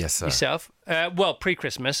Christmas. Yes, sir. Yourself.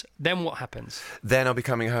 Pre-Christmas. Then what happens? Then I'll be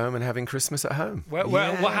coming home and having Christmas at home.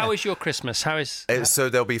 How is your Christmas? How is... So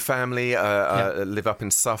there'll be family, live up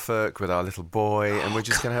in Suffolk with our little boy, and we're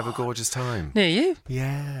just going to have a gorgeous time. Near you?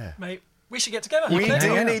 Yeah. Mate, we should get together. We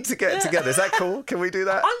do need to get together. Is that cool? Can we do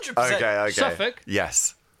that? 100%. Okay. Suffolk?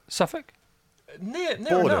 Yes. Suffolk? Near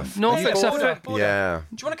Border. enough. Norfolk, Suffolk? Border. Yeah.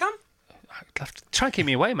 Do you want to come? Try and keep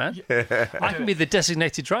me away, man. I can be the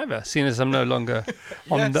designated driver, seeing as I'm no longer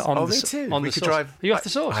on the me too. on We the could source. drive. Are you off the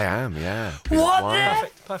source? I am. Yeah. What? Wow.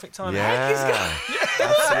 Perfect timing. Yeah.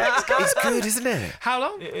 Absolutely. It's good, isn't it? How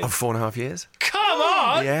long? 4.5 years. Come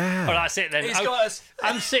on! Yeah. Well, that's it then. He's got us.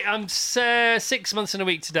 I'm 6 months and a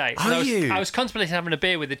week today. And Are you? I was contemplating having a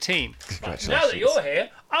beer with the team. Congratulations. Now that you're here,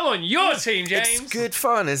 I'm on your team, James. It's good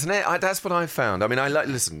fun, isn't it? That's what I found. I mean,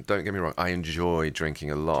 listen, don't get me wrong. I enjoy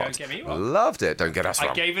drinking a lot. Don't get me wrong. Loved it. Don't get us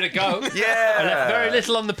wrong. I gave it a go. Yeah. I left very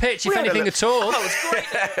little on the pitch, if anything at all.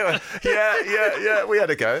 Yeah. We had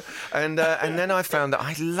a go. And then I found that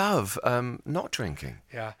I love not drinking.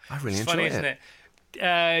 Yeah. I really it's enjoy funny, it. isn't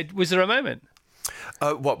it? Was there a moment?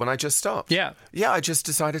 What, when I just stopped? Yeah. Yeah, I just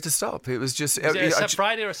decided to stop. It was just... Was it a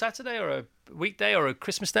Friday or a Saturday or a weekday or a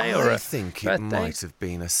Christmas day or I a think it birthday? might have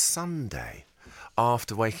been a Sunday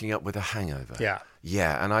after waking up with a hangover. Yeah.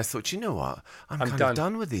 Yeah, and I thought, you know what? I'm kind done. of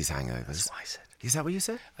done with these hangovers. That's what I said. Is that what you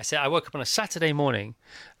said? I said I woke up on a Saturday morning,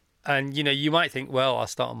 and you might think, well, I'll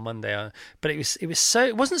start on Monday, but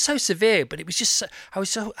it wasn't so severe, but it was just I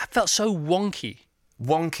felt so wonky.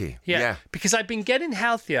 Wonky. Yeah. Because I've been getting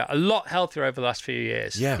healthier, a lot healthier over the last few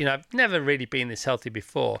years. Yeah. I've never really been this healthy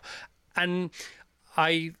before, and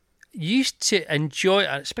I used to enjoy,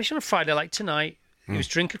 especially on a Friday like tonight. It was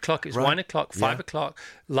drink o'clock, it was wine o'clock, 5 o'clock,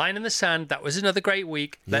 lying in the sand. That was another great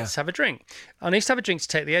week. Let's have a drink. And I used to have a drink to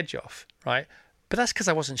take the edge off, right? But that's because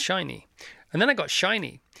I wasn't shiny. And then I got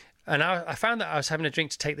shiny. And I found that I was having a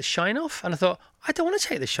drink to take the shine off. And I thought, I don't want to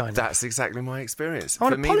take the shine off. That's exactly my experience. I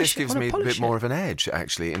wanna For me, polish this it. gives I wanna me a polish bit more it. of an edge,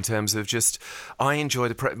 actually, in terms of just... I enjoy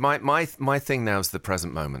my thing now is the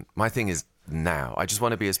present moment. My thing is now. I just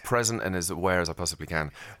want to be as present and as aware as I possibly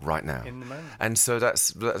can right now. In the moment. And so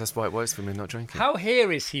that's why it works for me not drinking. How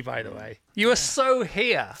here is he, by the way? You are so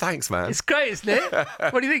here. Thanks, man. It's great, isn't it?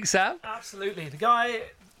 What do you think, Sam? Absolutely. The guy...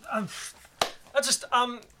 I'm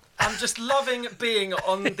just loving being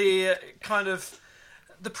on the kind of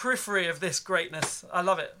the periphery of this greatness. I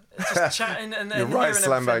love it. It's just chatting and You're right, hearing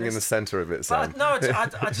slam bang everything. in the centre of it, Sam. No, I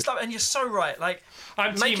just love it. And you're so right. Like,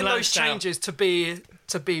 I'm making Team those Lansdowne. changes to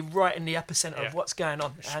be right in the epicenter of what's going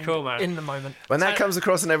on. And cool, man. in the moment. When that comes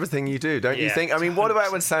across in everything you do, don't you Yeah, think? I mean, what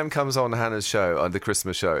about when Sam comes on Hannah's show, on the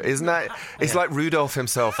Christmas show? Isn't that... It's like Rudolph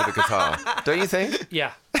himself with a guitar. Don't you think?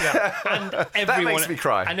 Yeah. And everyone, That makes me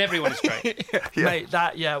cry. And everyone is great. Mate,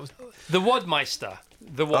 it was... The Wadmeister.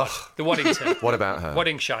 The Waddington. What about her?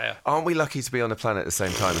 Waddingshire. Aren't we lucky to be on the planet at the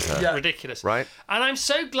same time as her? Yeah. Ridiculous. Right? And I'm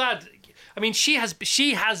so glad... I mean, she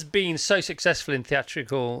has been so successful in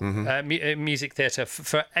theatrical music theatre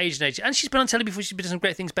for age and age. And she's been on telly before. She's been doing some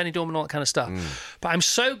great things, Benny Dorman, all that kind of stuff. But I'm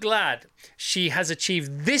so glad she has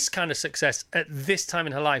achieved this kind of success at this time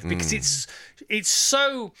in her life, because it's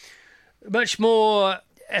so much more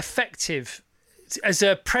effective as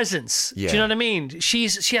a presence. Yeah. Do you know what I mean? She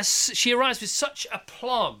arrives with such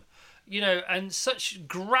aplomb, and such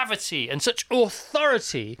gravity and such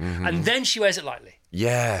authority, and then she wears it lightly.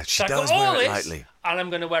 Yeah, she So I've does got all wear it this, lightly. and I'm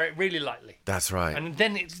going to wear it really lightly. That's right. And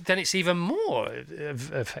then it's even more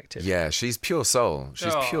effective. Yeah, she's pure soul.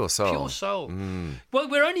 She's pure soul. Pure soul. Well,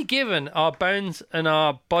 we're only given our bones and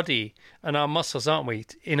our body and our muscles, aren't we,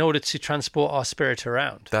 in order to transport our spirit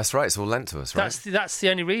around. That's right. It's all lent to us, right? That's the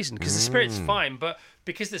only reason, because the spirit's fine, but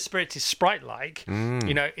because the spirit is sprite-like,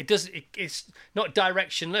 it's not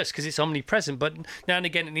directionless because it's omnipresent, but now and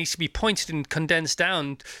again it needs to be pointed and condensed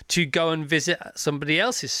down to go and visit somebody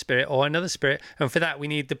else's spirit or another spirit, and for that we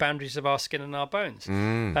need the boundaries of our skin and our bones.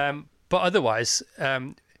 But otherwise,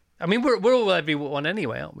 I mean, we're all everyone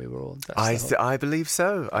anyway, aren't we? We're all. I believe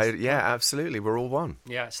so. Absolutely. We're all one.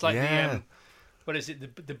 Yeah, it's like the what is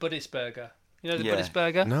it? The Buddhist burger. You know the Buddhist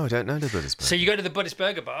burger? No, I don't know the Buddhist burger. So you go to the Buddhist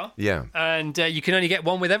burger bar. Yeah. And you can only get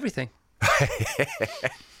one with everything.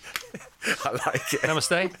 I like it.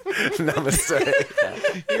 Namaste. Namaste.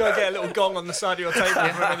 You gotta get a little gong on the side of your table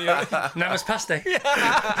for when you. Namaste.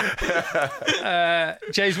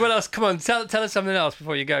 James, what else? Come on, tell us something else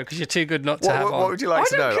before you go, because you're too good not to have on. What would you like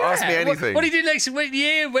to know? Care. Ask me anything. What do you do next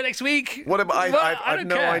year? Next week? I have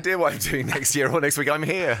no idea what I'm doing next year or next week. I'm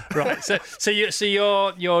here. Right. So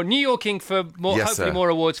you're New Yorking for more, hopefully more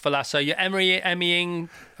awards for Lasso. You're Emmying.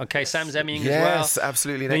 Okay, Sam's Emmying as well. Yes,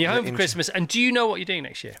 absolutely. And you're home for Christmas. And do you know what you're doing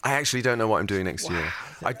next year? I actually don't know what I'm doing next year.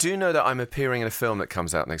 I do know that I'm appearing in a film that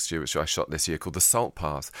comes out next year, which I shot this year, called The Salt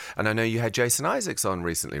Path. And I know you had Jason Isaacs on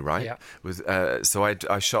recently, right? Yeah. So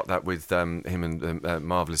I shot that with him and the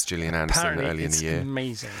marvellous Gillian Anderson early in the year. It's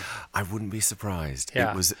amazing. I wouldn't be surprised.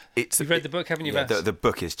 Yeah. You've read the book, haven't you? The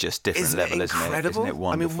book is just different level, isn't it? Incredible. Isn't it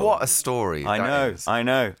wonderful? I mean, what a story. I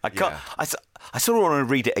know. I can't. I sort of want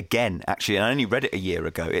to read it again, actually. I only read it a year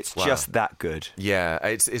ago. It's just that good. Yeah,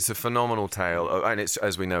 it's a phenomenal tale, and it's,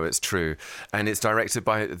 as we know, it's true. And it's directed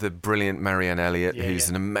by the brilliant Marianne Elliott, who's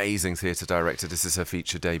an amazing theatre director. This is her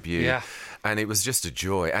feature debut. Yeah. And it was just a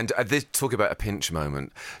joy. And talk about a pinch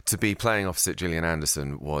moment. To be playing opposite Gillian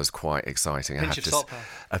Anderson was quite exciting. A pinch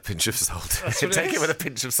of salt. Take it with a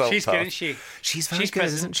pinch of salt. She's good, isn't she? She's very good,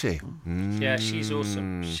 isn't she? Yeah, she's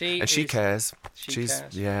awesome. She cares. She cares.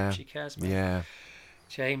 Yeah. She cares, man. Yeah.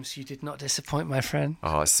 James, you did not disappoint, my friend.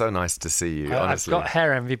 Oh, it's so nice to see you, honestly. I've got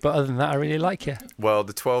hair envy, but other than that, I really like you. Well,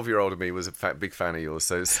 the 12-year-old of me was a big fan of yours,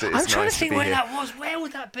 so it's I'm nice trying to think be where here. that was. Where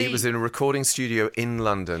would that be? It was in a recording studio in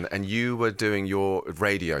London, and you were doing your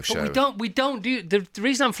radio show. But we don't do... The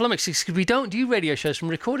reason I'm flummoxed is because we don't do radio shows from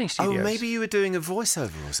recording studios. Oh, maybe you were doing a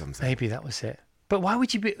voiceover or something. Maybe that was it. But why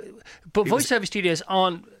would you be... But voiceover studios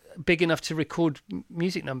aren't big enough to record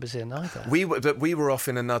music numbers in either. We were off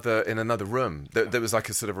in another room. There was like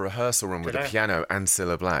a sort of rehearsal room with a piano and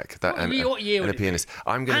Cilla Black. What year would a pianist.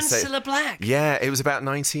 I'm going to say Cilla Black. Yeah, it was about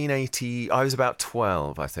 1980. I was about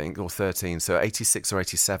 12, I think, or 13. So 86 or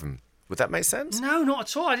 87. Would that make sense? No, not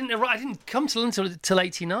at all. I didn't come to London till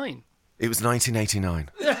 89. It was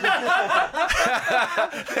 1989.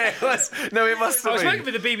 It must have been. I was working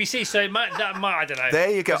for the BBC, so I don't know.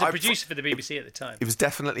 There you go. I was a producer for the BBC at the time. It was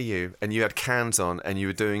definitely you, and you had cans on, and you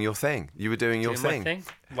were doing your thing. You were doing your thing. My thing.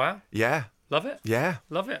 Wow. Yeah. Love it. Yeah.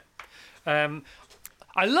 Love it. I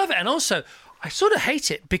love it, and also I sort of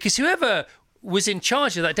hate it because whoever was in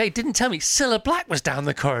charge of that day didn't tell me Cilla Black was down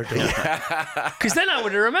the corridor, because then I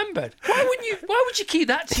would have remembered. Why would you keep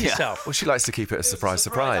that to yourself? Well, she likes to keep it a surprise.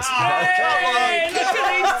 Hey, look at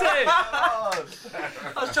these two.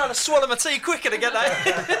 I was trying to swallow my tea quicker to get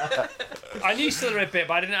that. I knew Cilla a bit,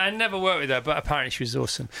 but I never worked with her. But apparently she was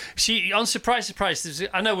awesome. She on Surprise.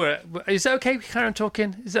 I know is it okay? We carry on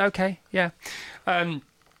talking. Is it okay? Yeah.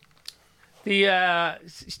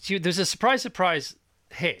 There's a surprise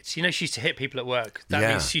hits. You know, she used to hit people at work. That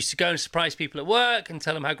means she used to go and surprise people at work and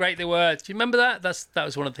tell them how great they were. Do you remember that? That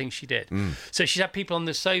was one of the things she did. So she'd have people on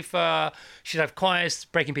the sofa. She'd have choirs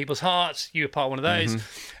breaking people's hearts. You were part of one of those.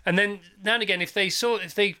 And then now and again, if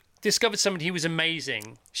they discovered somebody who was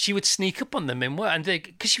amazing, she would sneak up on them in work, and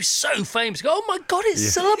because she was so famous, go, "Oh my God, it's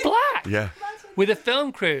Cilla Black!" Yeah, with a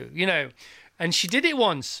film crew, you know. And she did it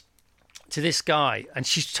once to this guy, and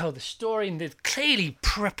she told the story, and they'd clearly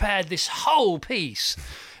prepared this whole piece.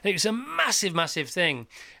 And it was a massive, massive thing.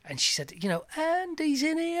 And she said, you know, and he's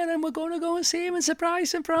in here, and we're going to go and see him, and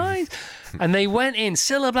surprise. And they went in,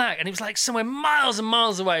 Cilla Black, and it was like somewhere miles and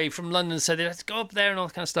miles away from London, so they had to go up there and all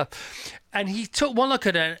that kind of stuff. And he took one look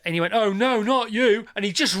at her, and he went, "Oh, no, not you." And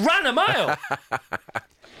he just ran a mile.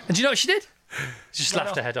 And do you know what she did? She just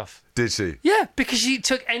laughed her head off. Did she? Yeah, because she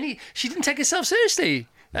didn't take herself seriously.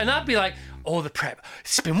 And I'd be like, all the prep.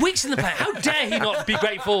 It's been weeks in the plan. How dare he not be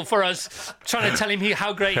grateful for us trying to tell him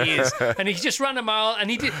how great he is? And he just ran a mile, and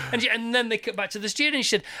he did. And then they cut back to the studio, and he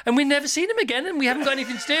said, and we've never seen him again, and we haven't got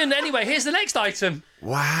anything to do. And anyway, here's the next item.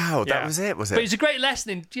 Wow, that was it, was it? But it's a great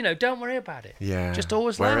lesson in, don't worry about it. Yeah. Just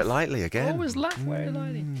always wear laugh. Wear it lightly again. Always laugh, wear it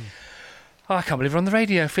lightly. Oh, I can't believe we're on the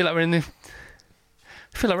radio. I feel like we're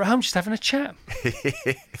at home just having a chat.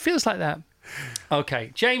 Feels like that.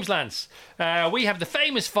 Okay, James Lance. We have the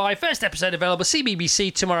Famous Five, first episode available,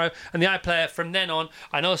 CBBC tomorrow, and the iPlayer from then on,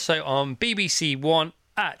 and also on BBC One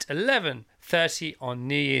at 11:30 on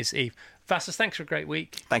New Year's Eve. Vassos, thanks for a great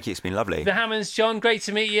week. Thank you, it's been lovely. The Hammonds, John, great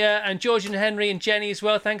to meet you, and George and Henry and Jenny as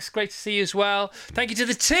well. Thanks, great to see you as well. Thank you to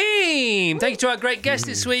the team. Thank you to our great guest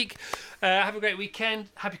this week. Have a great weekend.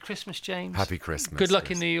 Happy Christmas, James. Happy Christmas. Good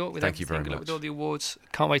luck in New York with Thank you everything. very Good luck much. with all the awards.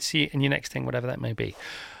 Can't wait to see you in your next thing, whatever that may be.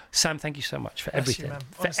 Sam, thank you so much for everything. You,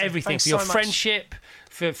 Honestly, for thanks your so much. friendship,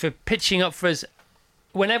 for pitching up for us.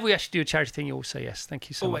 Whenever we actually do a charity thing, you always say yes. Thank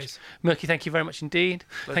you so Always. much. Milky, thank you very much indeed.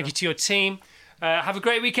 Pleasure. Thank you to your team. Have a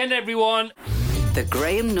great weekend, everyone. The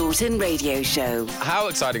Graham Norton Radio Show How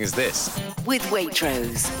exciting is this? with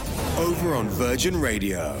Waitrose. Over on Virgin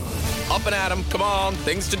Radio. Up and at 'em, come on,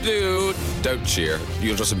 things to do. Don't cheer,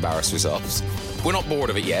 you'll just embarrass yourselves. We're not bored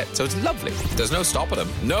of it yet, so it's lovely. There's no stopping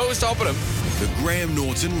them. No stopping them. The Graham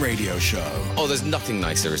Norton Radio Show. Oh, there's nothing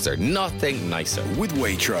nicer, is there? Nothing nicer. With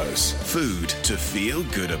Waitrose. Food to feel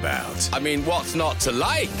good about. I mean, what's not to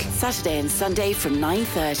like? Saturday and Sunday from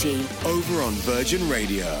 9:30. Over on Virgin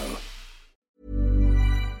Radio.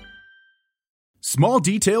 Small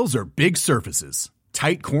details are big surfaces.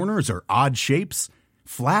 Tight corners are odd shapes.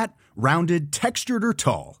 Flat, rounded, textured, or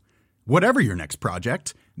tall. Whatever your next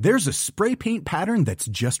project, there's a spray paint pattern that's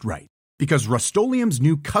just right. Because Rust-Oleum's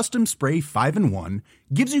new Custom Spray 5-in-1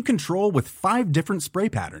 gives you control with 5 different spray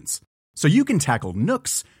patterns. So you can tackle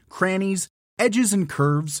nooks, crannies, edges, and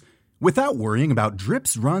curves without worrying about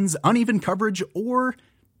drips, runs, uneven coverage, or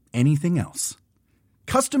anything else.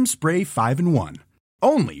 Custom Spray 5-in-1.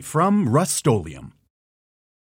 Only from Rust-Oleum.